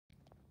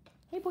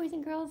Hey boys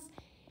and girls,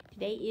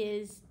 today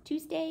is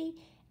Tuesday,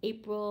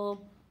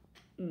 April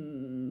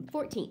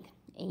 14th,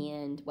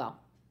 and well,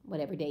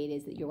 whatever day it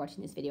is that you're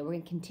watching this video, we're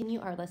going to continue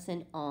our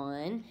lesson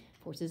on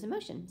forces in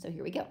motion. So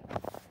here we go.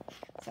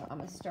 So I'm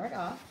going to start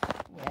off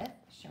with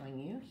showing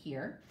you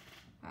here.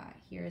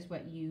 Here's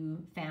what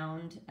you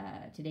found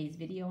today's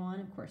video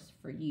on. Of course,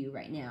 for you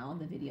right now,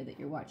 the video that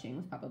you're watching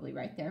was probably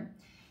right there.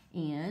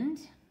 And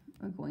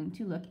we're going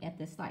to look at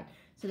this slide.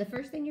 So the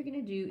first thing you're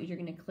going to do is you're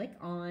going to click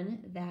on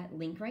that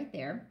link right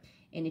there.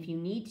 And if you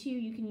need to,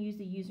 you can use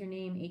the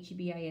username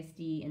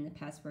HEBISD and the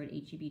password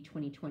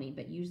HEB2020,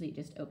 but usually it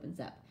just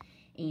opens up.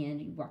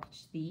 And you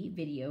watch the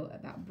video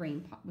about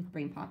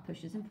BrainPop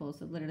pushes and pulls.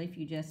 So literally if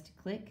you just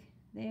click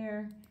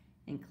there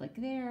and click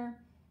there,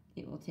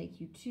 it will take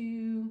you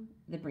to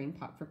the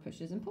BrainPop for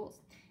pushes and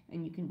pulls.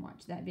 And you can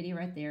watch that video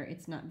right there.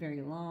 It's not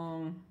very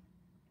long.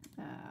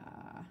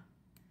 I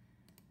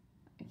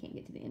can't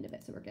get to the end of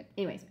it, so we're good.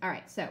 Anyways, all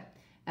right, so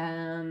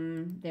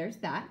there's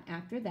that.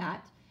 After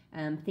that,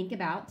 think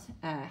about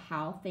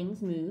how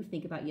things move.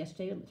 Think about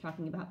yesterday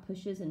talking about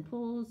pushes and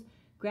pulls,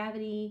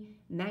 gravity,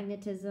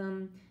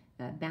 magnetism,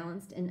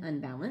 balanced and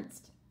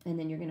unbalanced. And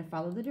then you're going to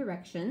follow the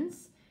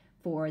directions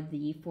for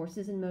the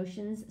Forces and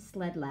Motions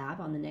sled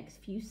lab on the next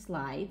few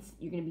slides.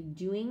 You're going to be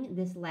doing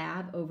this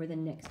lab over the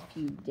next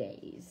few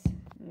days.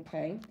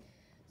 Okay,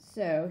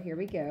 so here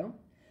we go.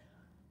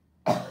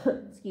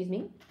 Excuse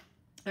me.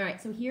 All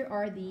right, so here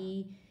are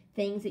the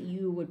things that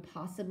you would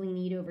possibly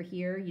need over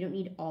here. You don't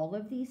need all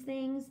of these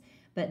things,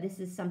 but this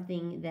is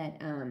something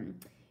that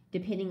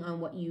depending on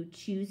what you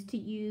choose to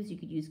use, you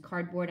could use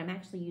cardboard. I'm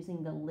actually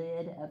using the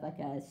lid of like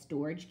a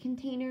storage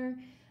container,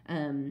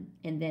 and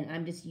then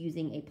I'm just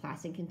using a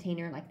plastic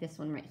container like this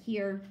one right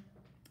here.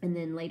 And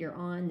then later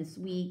on this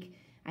week,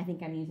 I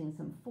think I'm using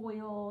some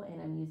foil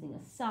and I'm using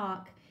a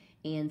sock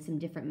and some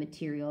different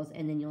materials,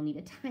 and then you'll need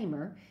a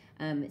timer.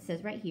 It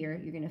says right here,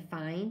 you're going to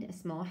find a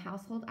small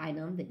household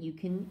item that you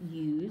can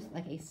use,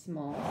 like a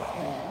small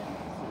sled.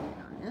 Zoom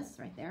in on this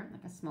right there,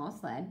 like a small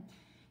sled.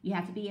 You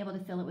have to be able to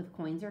fill it with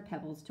coins or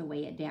pebbles to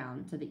weigh it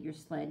down so that your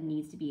sled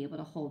needs to be able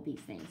to hold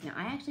these things. Now,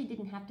 I actually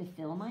didn't have to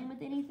fill mine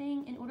with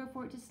anything in order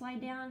for it to slide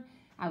down.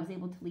 I was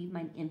able to leave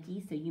mine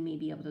empty, so you may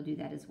be able to do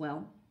that as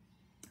well.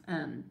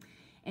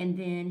 And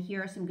then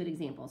here are some good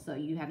examples. So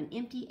you have an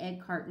empty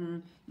egg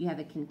carton, you have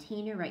a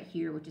container right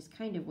here, which is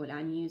kind of what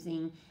I'm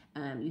using.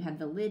 You have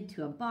the lid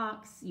to a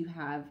box, you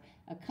have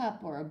a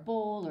cup or a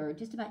bowl or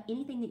just about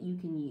anything that you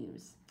can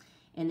use.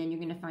 And then you're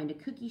going to find a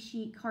cookie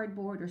sheet,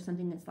 cardboard, or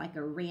something that's like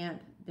a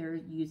ramp.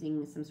 They're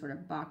using some sort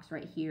of box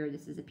right here.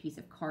 This is a piece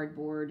of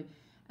cardboard.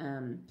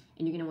 And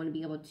you're going to want to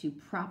be able to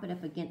prop it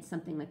up against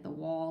something like the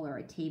wall or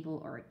a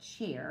table or a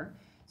chair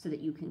so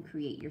that you can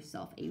create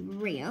yourself a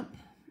ramp.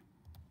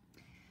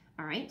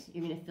 All right,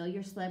 you're going to fill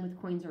your sled with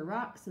coins or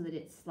rocks so that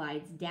it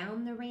slides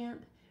down the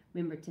ramp.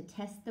 Remember to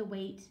test the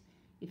weight.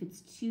 If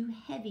it's too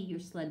heavy,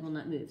 your sled will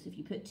not move. So if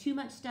you put too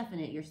much stuff in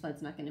it, your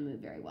sled's not going to move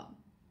very well.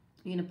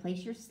 You're going to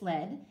place your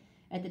sled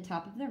at the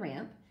top of the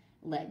ramp,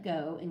 let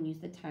go, and use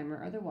the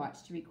timer or the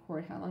watch to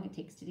record how long it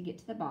takes to get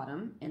to the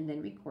bottom, and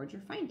then record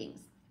your findings.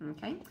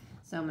 Okay,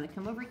 so I'm going to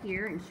come over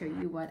here and show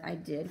you what I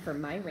did for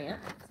my ramp.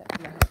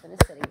 Except my husband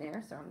is sitting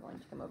there, so I'm going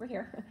to come over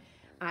here.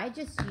 I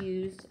just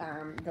used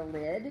the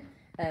lid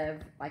of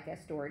like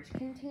a storage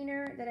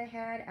container that I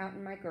had out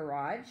in my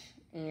garage,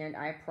 and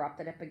I propped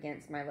it up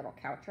against my little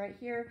couch right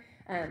here.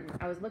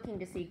 I was looking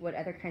to see what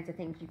other kinds of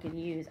things you can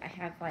use. I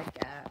have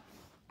like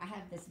I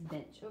have this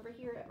bench over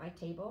here at my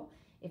table.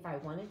 If I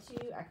wanted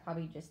to, I could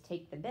probably just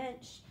take the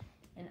bench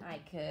and I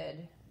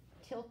could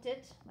tilt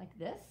it like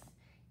this,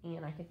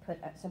 and I could put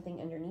something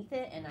underneath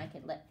it, and I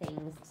could let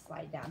things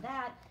slide down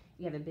that.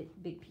 You have a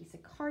big piece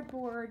of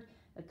cardboard,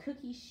 a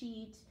cookie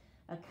sheet,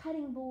 a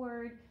cutting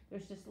board.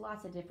 There's just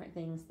lots of different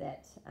things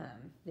that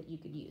that you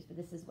could use, but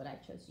this is what I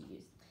chose to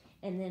use.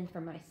 And then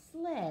for my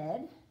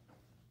sled,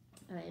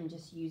 I am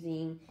just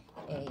using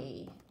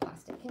a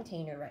plastic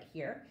container right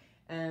here.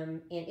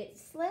 And it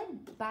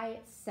slid by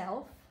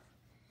itself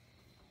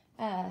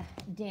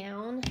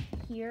down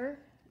here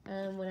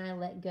when I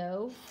let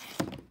go.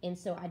 And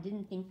so I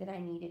didn't think that I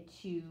needed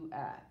to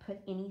put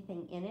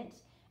anything in it.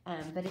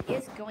 But it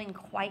is going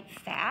quite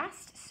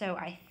fast, so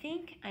I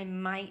think I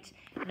might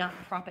not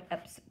prop it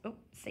up. Oh,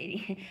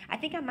 Sadie. I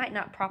think I might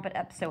not prop it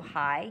up so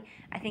high.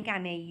 I think I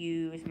may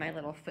use my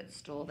little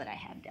footstool that I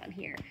have down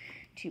here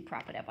to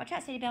prop it up. Watch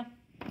out, Sadie Belle.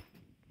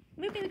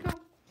 Move, baby girl.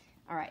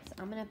 All right, so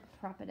I'm going to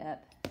prop it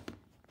up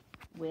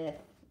with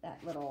that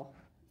little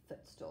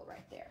footstool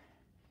right there.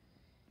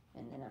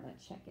 And then I'm going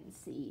to check and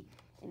see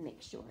and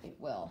make sure it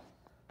will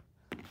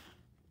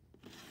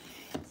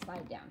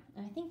slide down.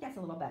 And I think that's a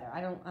little better. I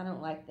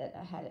don't like that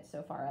I had it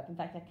so far up. In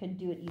fact, I could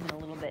do it even a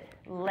little bit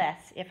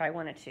less if I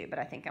wanted to, but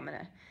I think I'm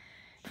gonna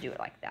do it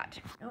like that.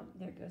 Oh,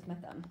 there goes my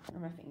thumb or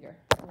my finger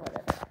or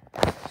whatever.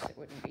 It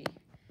wouldn't be.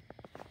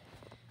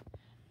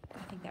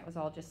 I think that was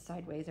all just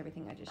sideways,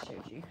 everything I just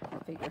showed you.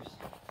 Figures.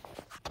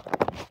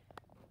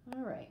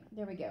 All right,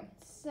 there we go.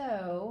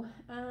 So,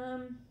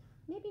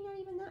 maybe not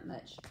even that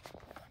much.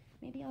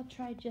 Maybe I'll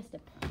try just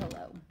a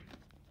pillow.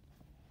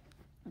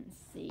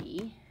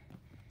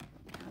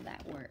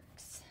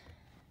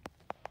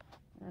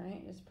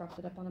 propped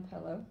it up on a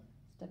pillow.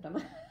 Stepped on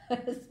my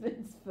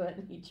husband's foot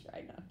and he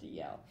tried not to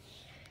yell.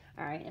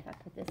 All right, if I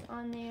put this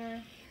on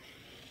there.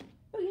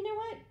 Oh, you know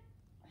what?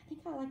 I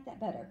think I like that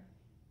better.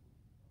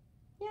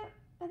 Yeah,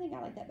 I think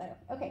I like that better.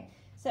 Okay,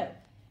 so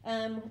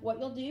what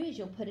you'll do is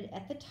you'll put it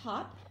at the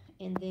top,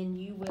 and then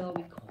you will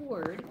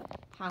record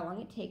how long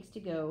it takes to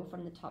go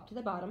from the top to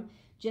the bottom.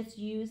 Just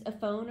use a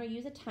phone or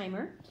use a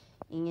timer,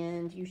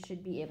 and you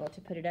should be able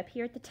to put it up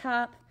here at the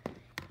top,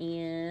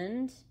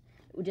 and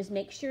just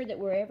make sure that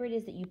wherever it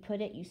is that you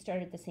put it, you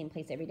start at the same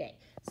place every day.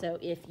 So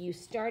if you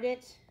start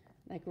it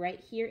like right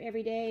here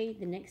every day,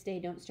 the next day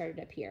don't start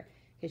it up here,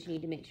 because you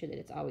need to make sure that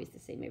it's always the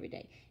same every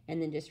day.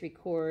 And then just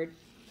record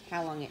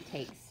how long it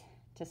takes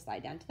to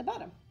slide down to the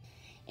bottom.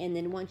 And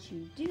then once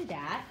you do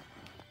that,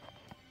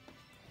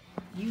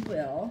 you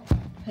will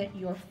put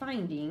your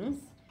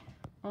findings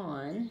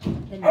on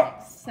the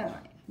next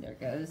side. There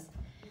goes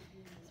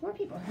some more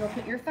people. You'll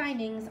put your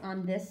findings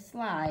on this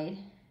slide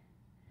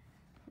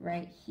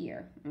right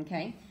here,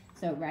 okay?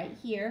 So right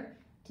here,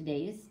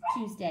 today is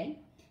Tuesday.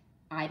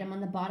 Item on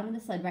the bottom of the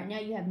sled. Right now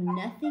you have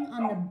nothing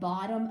on the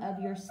bottom of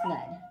your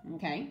sled,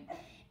 okay?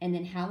 And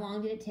then how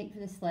long did it take for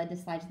the sled to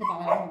slide to the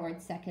bottom? The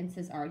word seconds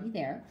is already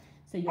there.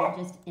 So you'll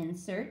just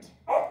insert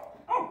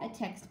a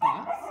text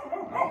box. There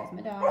goes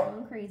my dog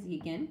going crazy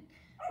again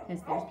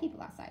because there's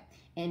people outside.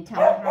 And tell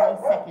me how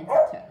many seconds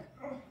it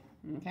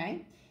took,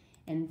 okay?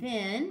 And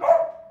then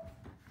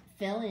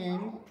fill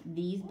in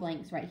these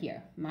blanks right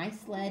here. My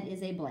sled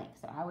is a blank,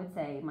 so I would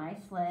say my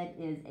sled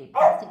is a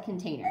plastic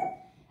container.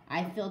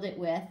 I filled it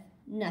with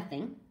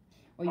nothing,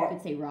 or you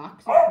could say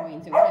rocks or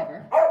coins or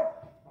whatever.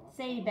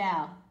 Say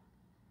bow.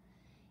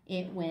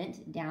 It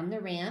went down the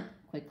ramp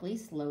quickly,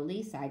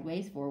 slowly,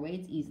 sideways,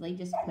 forwards, easily.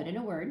 Just put in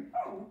a word.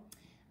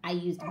 I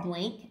used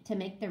blank to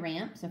make the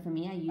ramp, so for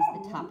me I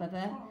used the top of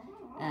a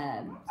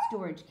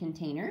storage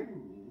container,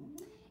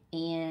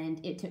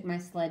 and it took my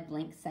sled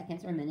blank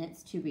seconds or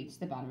minutes to reach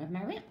the bottom of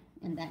my ramp.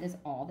 And that is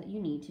all that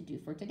you need to do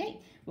for today.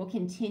 We'll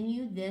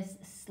continue this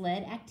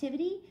sled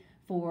activity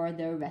for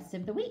the rest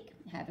of the week.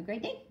 Have a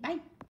great day. Bye.